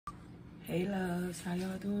Hey loves, how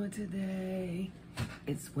y'all doing today?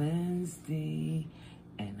 It's Wednesday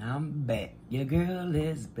and I'm back. Your girl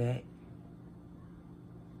is back.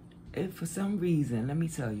 If for some reason, let me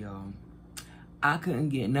tell y'all, I couldn't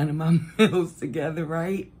get none of my meals together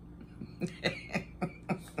right.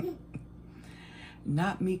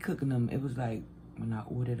 Not me cooking them. It was like when I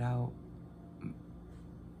ordered out,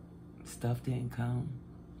 stuff didn't come.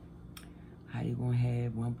 How you gonna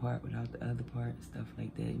have one part without the other part? Stuff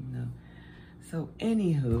like that, you know. So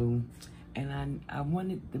anywho, and I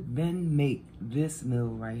wanted to then make this meal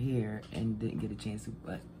right here and didn't get a chance to,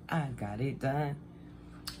 but I got it done.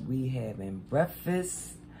 We having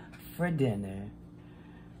breakfast for dinner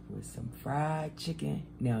with some fried chicken.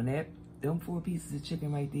 Now them 4 pieces of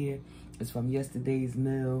chicken right there is from yesterday's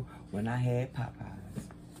meal when I had Popeyes.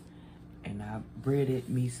 And I breaded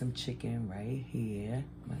me some chicken right here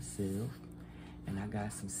myself. And I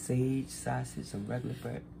got some sage sausage, some regular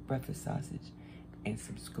breakfast sausage, and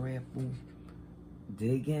some scrambled.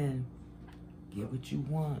 Dig in. Get what you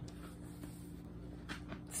want.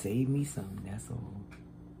 Save me some, that's all.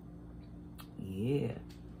 Yeah.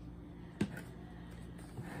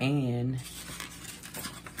 And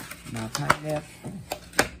my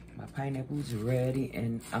pineapple's ready,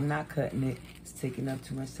 and I'm not cutting it. It's taking up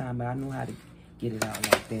too much time, but I know how to get it out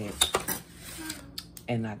like that.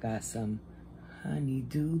 And I got some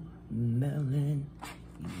honeydew melon.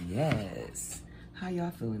 Yes. How y'all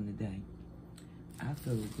feeling today? I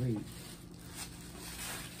feel great.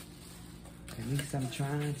 At least I'm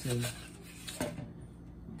trying to.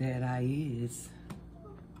 That I is.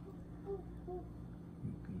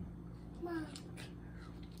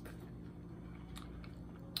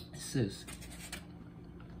 Sis,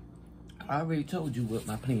 I already told you what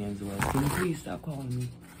my plans were. Can you please stop calling me?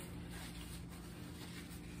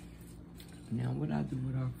 Now, what I do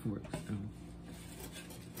with our forks,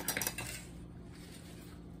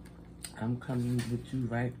 I'm coming with you,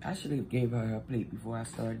 right? I should have gave her plate before I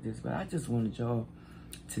started this, but I just wanted y'all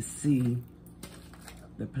to see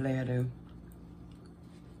the platter.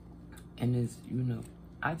 And it's, you know,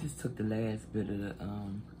 I just took the last bit of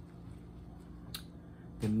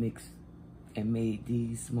the mix and made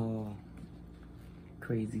these small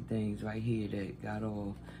crazy things right here that got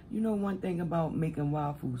all, you know, one thing about making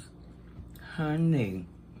waffles, honey.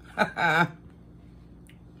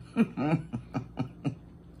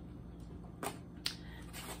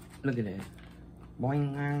 Look at that.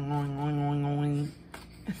 Boing, boing, boing, boing,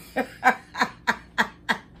 boing.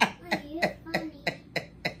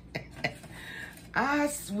 I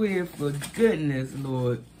swear for goodness,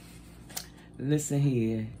 Lord. Listen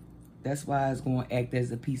here. That's why it's going to act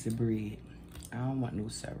as a piece of bread. I don't want no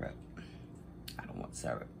syrup. I don't want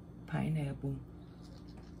syrup. Pineapple.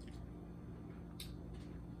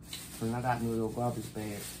 And I got my little garbage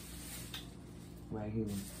bag right here.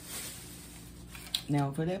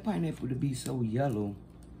 Now, for that pineapple to be so yellow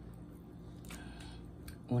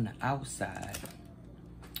on the outside,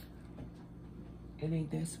 it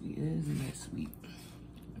ain't that sweet. It isn't that sweet.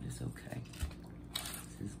 But it's okay.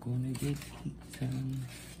 This is going to get eaten.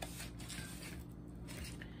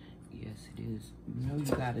 Yes, it is. You know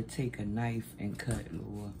you got to take a knife and cut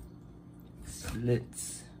little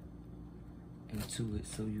slits into it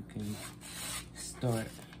so you can start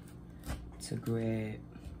to grab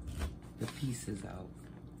the pieces out.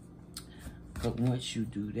 But once you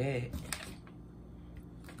do that,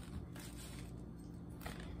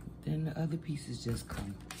 then the other pieces just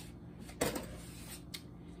come.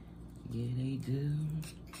 Yeah, they do.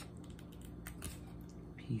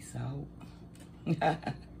 Peace out.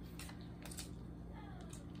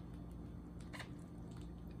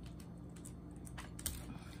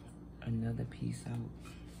 Another piece out.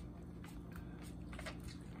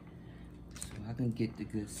 So I can get the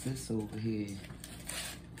good sis over here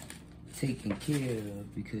taken care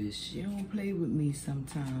of, because she don't play with me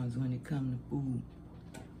sometimes when it comes to food.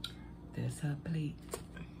 That's her plate.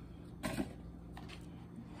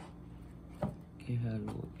 Give her a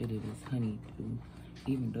little bit of this honeydew,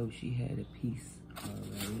 even though she had a piece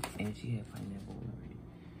already and she had pineapple already.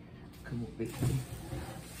 Come on, baby.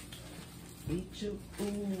 Eat your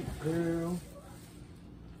food, girl.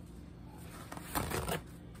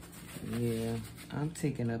 Yeah, I'm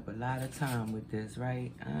taking up a lot of time with this,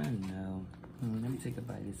 right? I know. Let me take a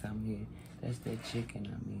bite of something here. That's that chicken,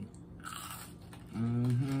 I mean.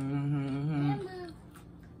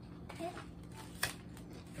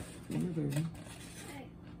 Baby.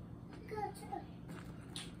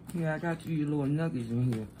 Yeah, I got you your little nuggets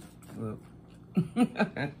in here. Look.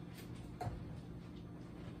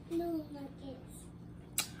 No nuggets.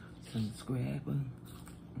 Some scrapper.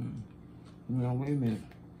 Now, wait a minute.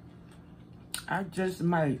 I just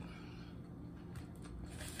might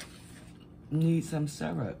need some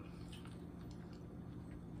syrup.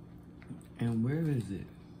 And where is it?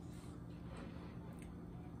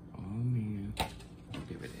 Oh man,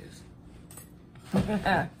 here it is.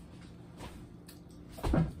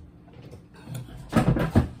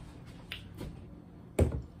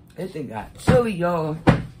 This thing got chili, y'all.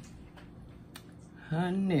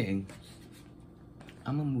 Honey.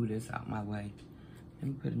 I'm gonna move this out my way. Let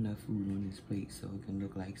me put enough food on this plate so it can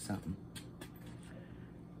look like something.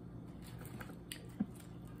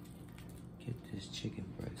 Get this chicken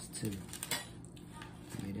breast too.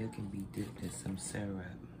 Maybe that can be dipped in some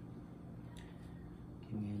syrup.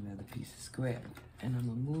 Give me another piece of scrap. And I'm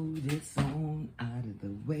gonna move this on out of the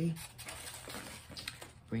way.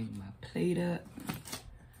 Bring my plate up.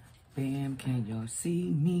 Bam, can y'all see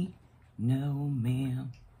me? No,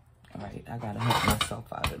 ma'am. All right, I gotta help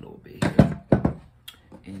myself out a little bit here.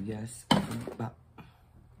 And yes,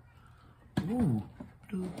 ooh,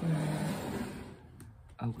 blueberry.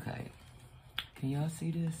 Okay, can y'all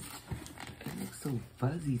see this? It looks so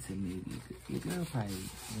fuzzy to me. Your girl probably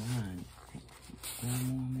blind.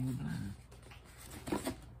 More blind.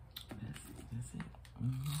 That's it.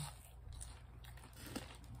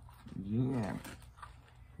 Yeah,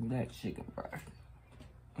 that chicken breast.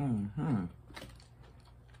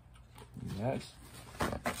 Yes.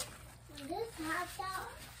 Is this hot dog?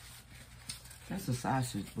 That's a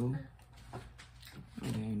sausage, boo.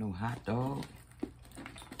 It ain't no hot dog.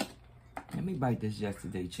 Let me bite this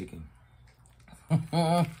yesterday chicken.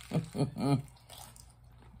 I'll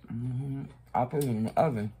put it in the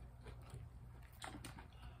oven.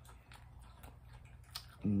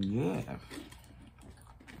 Yeah.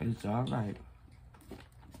 It's all right.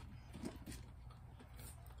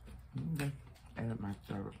 Okay. Add my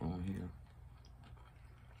syrup on here.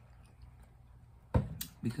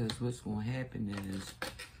 Because what's going to happen is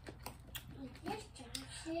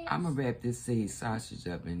I'm going to wrap this sage sausage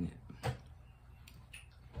up in it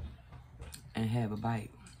and have a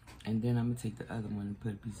bite. And then I'm going to take the other one and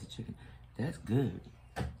put a piece of chicken. That's good.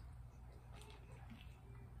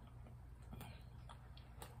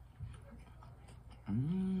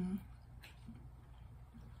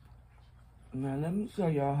 Now let me show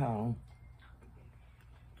y'all how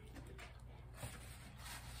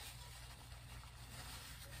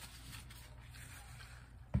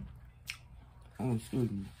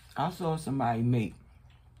excuse me. I saw somebody make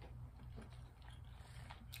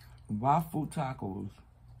waffle tacos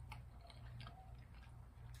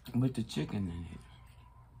with the chicken in it.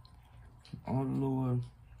 On the Lord,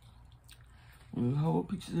 with a whole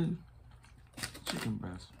piece of chicken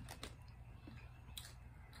breast.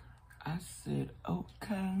 I said,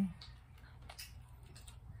 okay.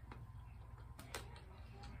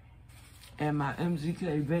 And my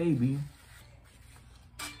MZK baby,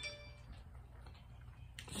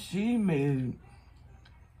 she made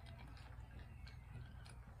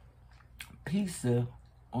pizza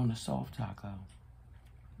on a soft taco.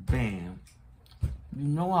 Bam. You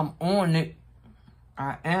know I'm on it.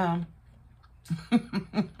 I am.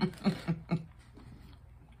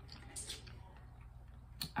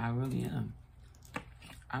 I really am.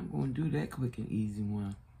 I'm going to do that quick and easy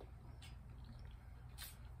one.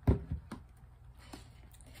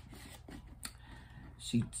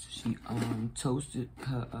 She toasted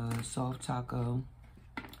her soft taco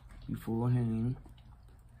beforehand.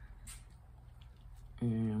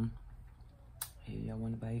 And here, y'all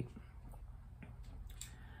want a bite?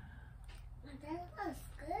 That looks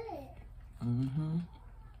good.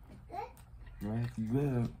 Good? Right,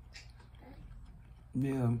 good.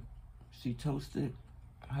 Yeah, she toasted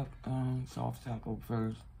her soft taco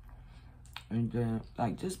first. And then,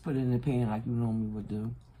 like, just put it in the pan like you normally would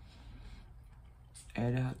do.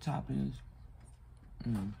 Added her toppings.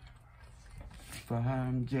 For her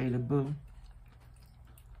and Jada Boo.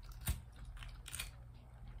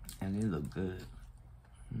 And they look good.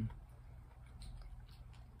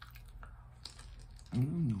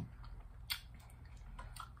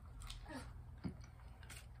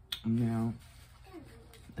 Now,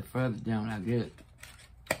 the further down I get,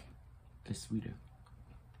 the sweeter.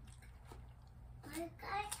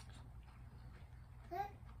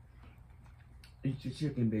 Eat your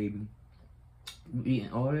chicken, baby. You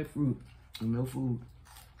eating all that fruit and no food.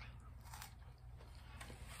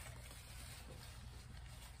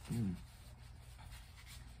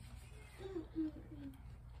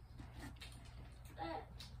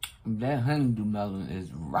 That honeydew melon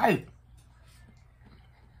is right.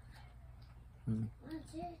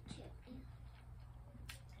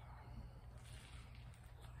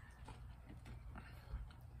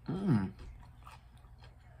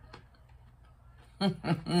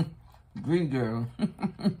 Green girl.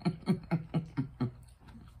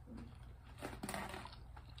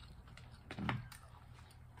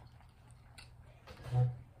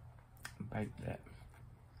 Bite that.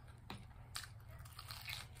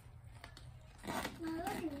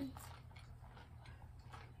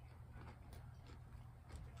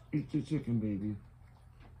 Eat your chicken, baby.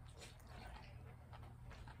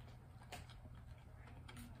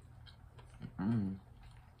 Mm.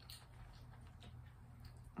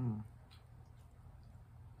 Mm.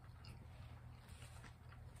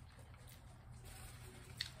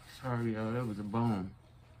 Sorry, y'all, that was a bone.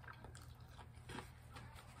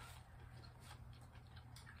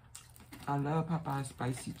 I love Popeye's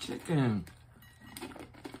spicy chicken.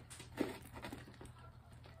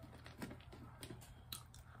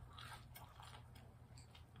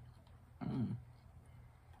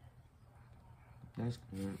 That's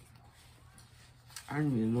good. I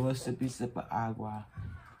need a little sip of agua.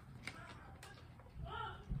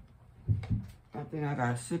 I think I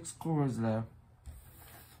got 6 cores left.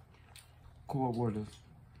 Core waters.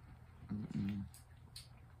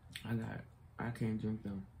 I can't drink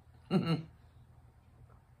them.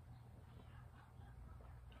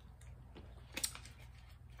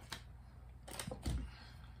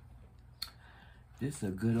 This is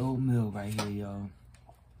a good old meal right here, y'all.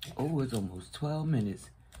 Oh, it's almost 12 minutes.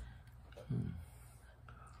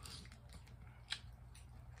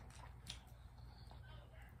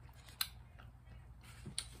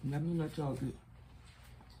 Let me let y'all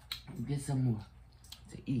get some more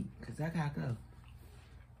to eat, because I gotta go.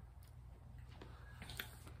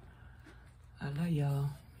 I love y'all.